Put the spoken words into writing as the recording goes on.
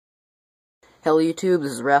Hello YouTube,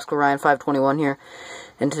 this is Rascal Ryan 521 here,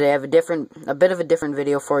 and today I have a bit of a different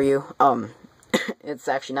video for you. It's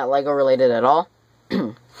actually not LEGO related at all,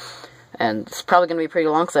 and it's probably going to be pretty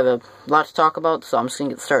long because I have a lot to talk about, so I'm just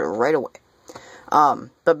going to get started right away.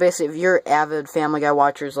 But basically, if you're avid Family Guy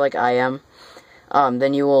watchers like I am,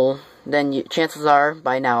 chances are,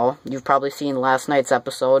 by now, you've probably seen last night's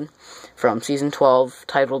episode from Season 12,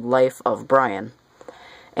 titled Life of Brian.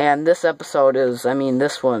 And this episode is,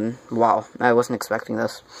 this one, wow, I wasn't expecting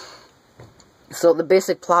this. So, the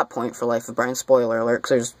basic plot point for Life of Brian, spoiler alert,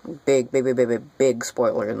 because there's big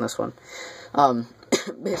spoiler in this one.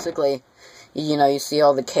 Basically, you see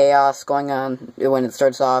all the chaos going on when it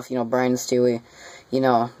starts off, Brian and Stewie,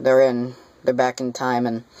 they're back in time,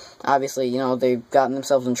 and obviously, they've gotten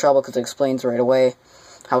themselves in trouble because it explains right away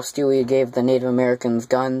how Stewie gave the Native Americans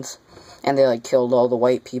guns, and they, killed all the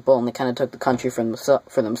white people, and they kind of took the country for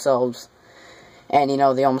themselves. And,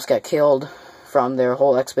 they almost got killed from their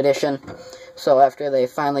whole expedition. So after they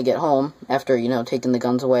finally get home, after, taking the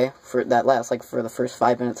guns away, for that last, for the first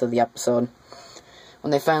 5 minutes of the episode,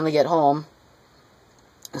 when they finally get home,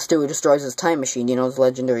 Stewie destroys his time machine, his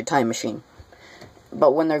legendary time machine.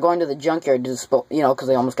 But when they're going to the junkyard to dispose, because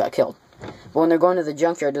they almost got killed. But when they're going to the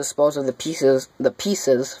junkyard to dispose of the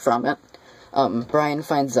pieces from it, Brian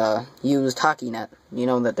finds a used hockey net,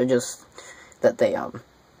 that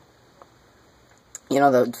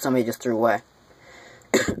somebody just threw away.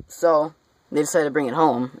 So, they decide to bring it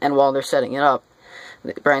home, and while they're setting it up,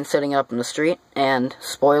 Brian's setting it up in the street, and,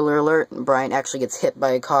 spoiler alert, Brian actually gets hit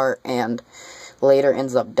by a car, and later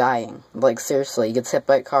ends up dying. Seriously, he gets hit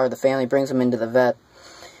by a car, the family brings him into the vet,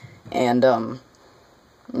 and,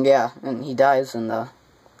 yeah, and he dies in the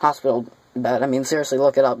hospital bed. Seriously,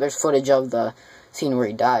 look it up. There's footage of the scene where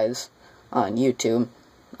he dies on YouTube.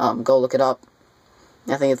 Go look it up.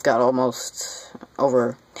 I think it's got almost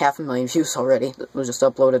over 500,000 views already. It was just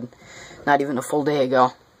uploaded not even a full day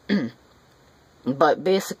ago. But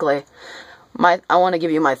basically, I want to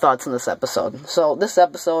give you my thoughts on this episode. So, this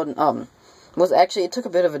episode, was actually, it took a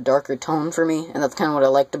bit of a darker tone for me, and that's kind of what I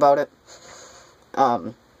liked about it.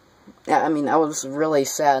 I was really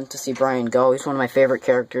sad to see Brian go. He's one of my favorite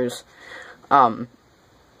characters. And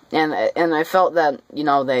I felt that,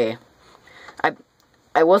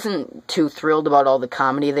 I wasn't too thrilled about all the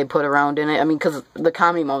comedy they put around in it. Because the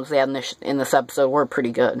comedy moments they had in this episode were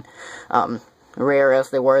pretty good. Rare as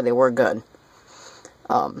they were good.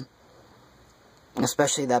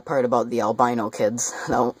 Especially that part about the albino kids.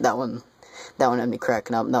 That one had me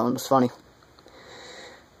cracking up. That one was funny.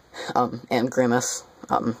 And Grimace.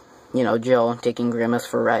 Joe taking Grimace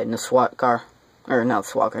for a ride in a SWAT car. Or not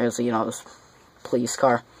SWAT car, it's, this police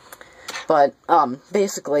car. But,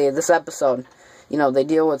 basically, this episode, they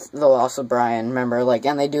deal with the loss of Brian, remember,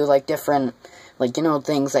 and they do, different,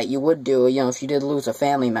 things that you would do, if you did lose a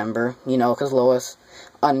family member, because Lois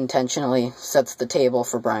unintentionally sets the table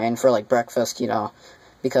for Brian for, breakfast,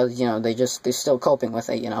 because, they're still coping with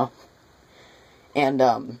it, And,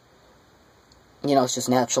 it's just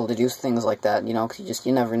natural to do things like that, because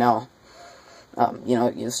you never know.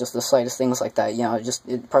 It's just the slightest things like that, it's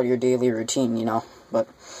part of your daily routine, but,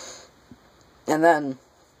 and then,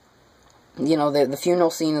 the funeral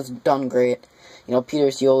scene is done great.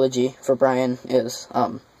 Peter's eulogy for Brian is,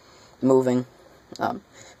 moving. One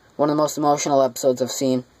of the most emotional episodes I've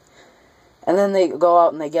seen. And then they go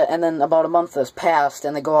out and and then about a month has passed,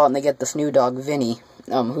 and they go out and they get this new dog, Vinny,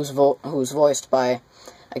 who's voiced by,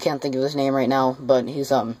 I can't think of his name right now, but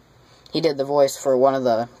he did the voice for one of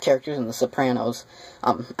the characters in The Sopranos.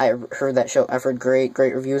 I heard that show. I've heard great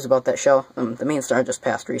reviews about that show. The main star just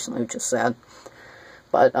passed recently, which is sad.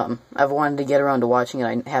 But, I've wanted to get around to watching it.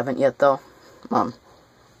 I haven't yet, though. I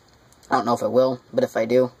don't know if I will, but if I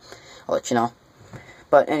do, I'll let you know.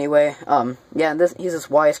 But anyway, yeah, he's this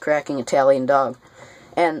wisecracking Italian dog.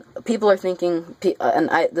 And people are thinking,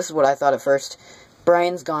 this is what I thought at first,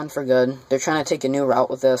 Brian's gone for good. They're trying to take a new route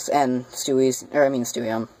with this, and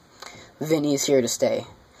Vinny's here to stay.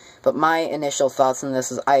 But my initial thoughts on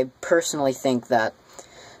this is, I personally think that,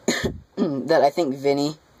 I think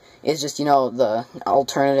Vinny is just, the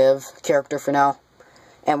alternative character for now.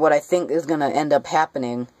 And what I think is going to end up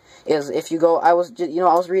happening is, if you go, I was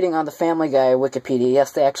reading on the Family Guy Wikipedia,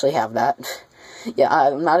 yes, they actually have that. Yeah,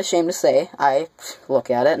 I'm not ashamed to say, I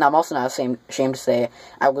look at it, and I'm also not ashamed to say,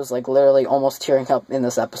 I was, literally almost tearing up in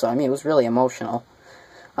this episode. It was really emotional.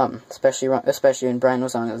 Especially when Brian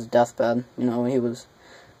was on his deathbed, he was,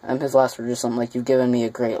 his last words were something like, "You've given me a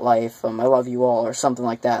great life, I love you all," or something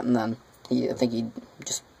like that, and then, I think he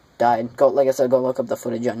just died. Like I said, go look up the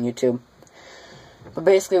footage on YouTube. But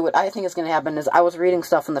basically, what I think is going to happen is, I was reading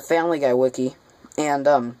stuff in the Family Guy wiki, and,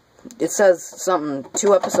 it says something,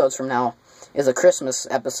 2 episodes from now is a Christmas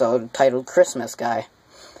episode titled Christmas Guy.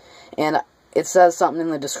 And it says something in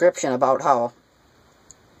the description about how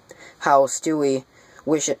Stewie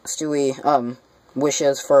wishes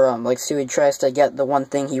for, like, Stewie tries to get the one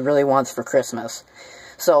thing he really wants for Christmas.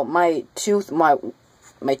 So, my two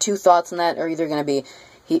thoughts on that are either going to be,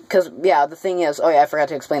 because, yeah, the thing is, oh yeah, I forgot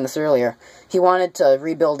to explain this earlier, he wanted to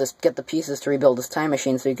get the pieces to rebuild his time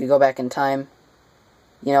machine so he could go back in time,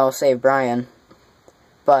 you know, save Brian.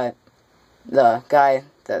 But the guy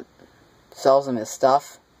that sells him his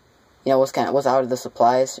stuff, you know, was out of the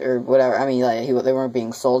supplies, or whatever. I mean, like, they weren't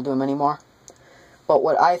being sold to him anymore. But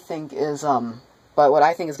what I think is going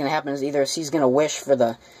to happen is either he's going to wish for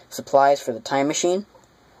the supplies for the time machine,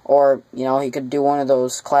 or, you know, he could do one of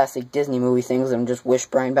those classic Disney movie things and just wish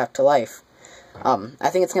Brian back to life. I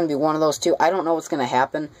think it's going to be one of those two. I don't know what's going to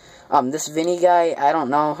happen. This Vinny guy, I don't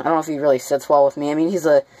know. I don't know if he really sits well with me. I mean, he's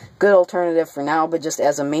a good alternative for now, but just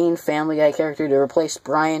as a main Family Guy character to replace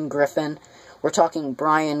Brian Griffin. We're talking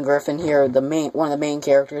Brian Griffin here, one of the main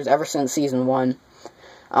characters ever since Season 1,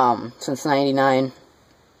 since 99.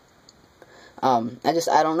 I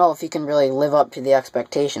don't know if he can really live up to the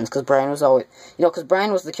expectations, because Brian was always, you know, because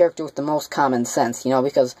Brian was the character with the most common sense, you know,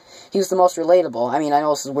 because he was the most relatable. I mean, I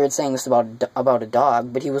know this is weird saying this about a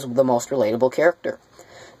dog, but he was the most relatable character.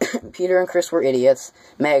 Peter and Chris were idiots.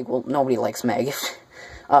 Meg, well, nobody likes Meg.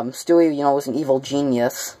 Stewie, you know, was an evil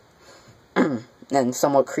genius, and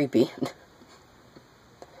somewhat creepy.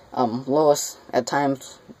 Lois, at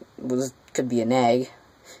times, could be a nag.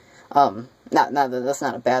 That's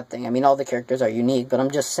not a bad thing. I mean, all the characters are unique, but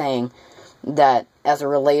I'm just saying that as a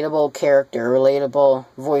relatable character, a relatable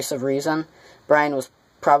voice of reason, Brian was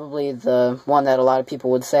probably the one that a lot of people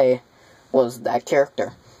would say was that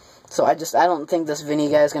character. So I don't think this Vinny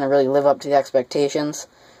guy is going to really live up to the expectations.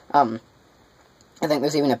 I think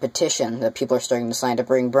there's even a petition that people are starting to sign to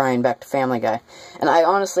bring Brian back to Family Guy. And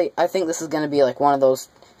I think this is going to be like one of those,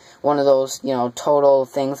 you know, total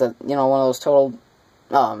things that, you know, one of those total,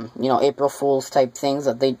 you know, April Fool's type things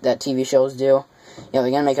that TV shows do. You know,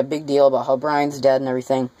 they're going to make a big deal about how Brian's dead and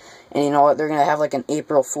everything. And you know what? They're going to have like an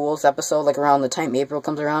April Fool's episode, like around the time April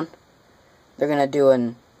comes around. They're going to do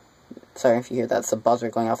an, sorry if you hear that, it's a buzzer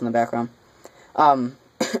going off in the background.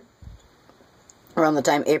 Around the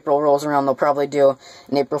time April rolls around, they'll probably do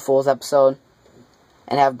an April Fool's episode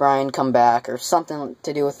and have Brian come back or something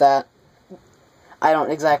to do with that. I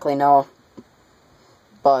don't exactly know.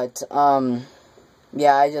 But,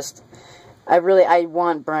 yeah, I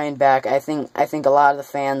want Brian back. I think a lot of the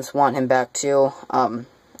fans want him back too.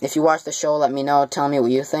 If you watch the show, let me know. Tell me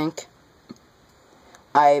what you think.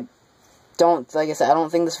 Like I said, I don't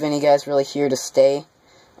think this Vinny guy is really here to stay.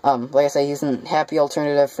 Like I said, he's a happy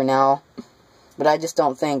alternative for now. But I just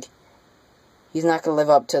don't think he's not going to live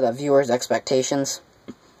up to the viewers' expectations.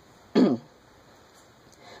 But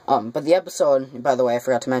the episode, by the way, I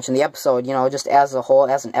forgot to mention, the episode, you know, just as a whole,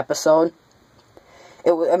 as an episode,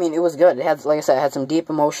 it was good. It had, like I said, it had some deep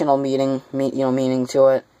emotional meaning to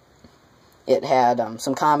it. It had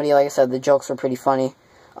some comedy, like I said, the jokes were pretty funny.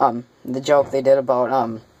 The joke they did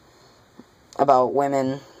about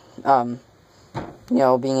women, you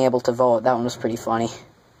know, being able to vote, that one was pretty funny.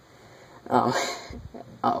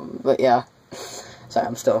 But yeah, sorry,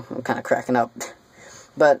 I'm kind of cracking up.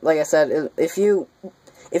 But like I said, if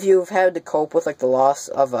you've had to cope with like the loss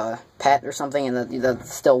of a pet or something and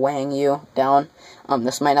that's still weighing you down,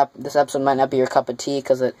 this episode might not be your cup of tea,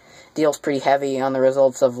 because it deals pretty heavy on the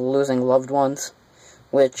results of losing loved ones,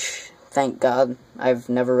 which, thank God, I've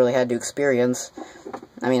never really had to experience.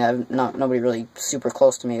 I mean, nobody really super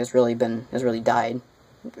close to me has really died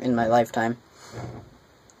in my lifetime.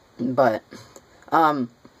 But,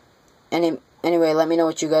 anyway, let me know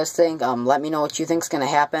what you guys think. Let me know what you think's gonna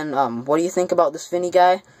happen. What do you think about this Vinny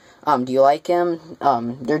guy? Do you like him?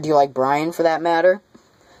 Or do you like Brian, for that matter?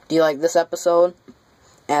 Do you like this episode?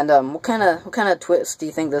 And, what kind of twist do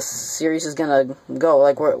you think this series is gonna go?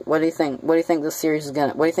 Like, what do you think? What do you think this series is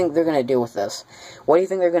gonna? What do you think they're gonna do with this? What do you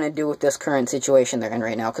think they're gonna do with this current situation they're in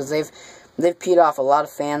right now? Because they've peed off a lot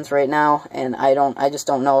of fans right now, and I just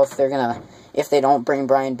don't know if they're gonna. If they don't bring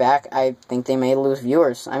Brian back, I think they may lose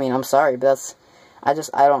viewers. I mean, I'm sorry, but I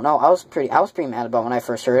don't know. I was pretty mad about when I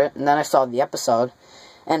first heard it, and then I saw the episode,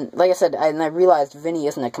 and like I said, I realized Vinny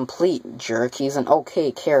isn't a complete jerk. He's an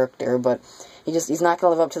okay character, but he's not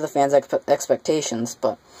gonna live up to the fans' expectations.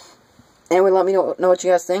 But anyway, let me know what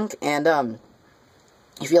you guys think, and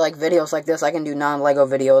if you like videos like this, I can do non-Lego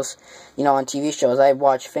videos, you know, on TV shows. I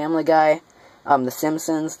watch Family Guy, The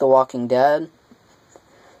Simpsons, The Walking Dead.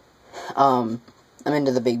 I'm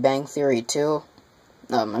into The Big Bang Theory, too.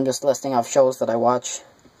 I'm just listing off shows that I watch.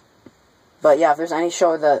 But yeah, if there's a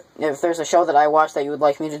show that I watch that you would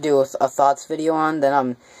like me to do a thoughts video on,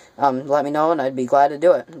 then let me know, and I'd be glad to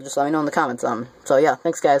do it. Just let me know in the comments. So yeah,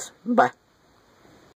 thanks guys. Bye.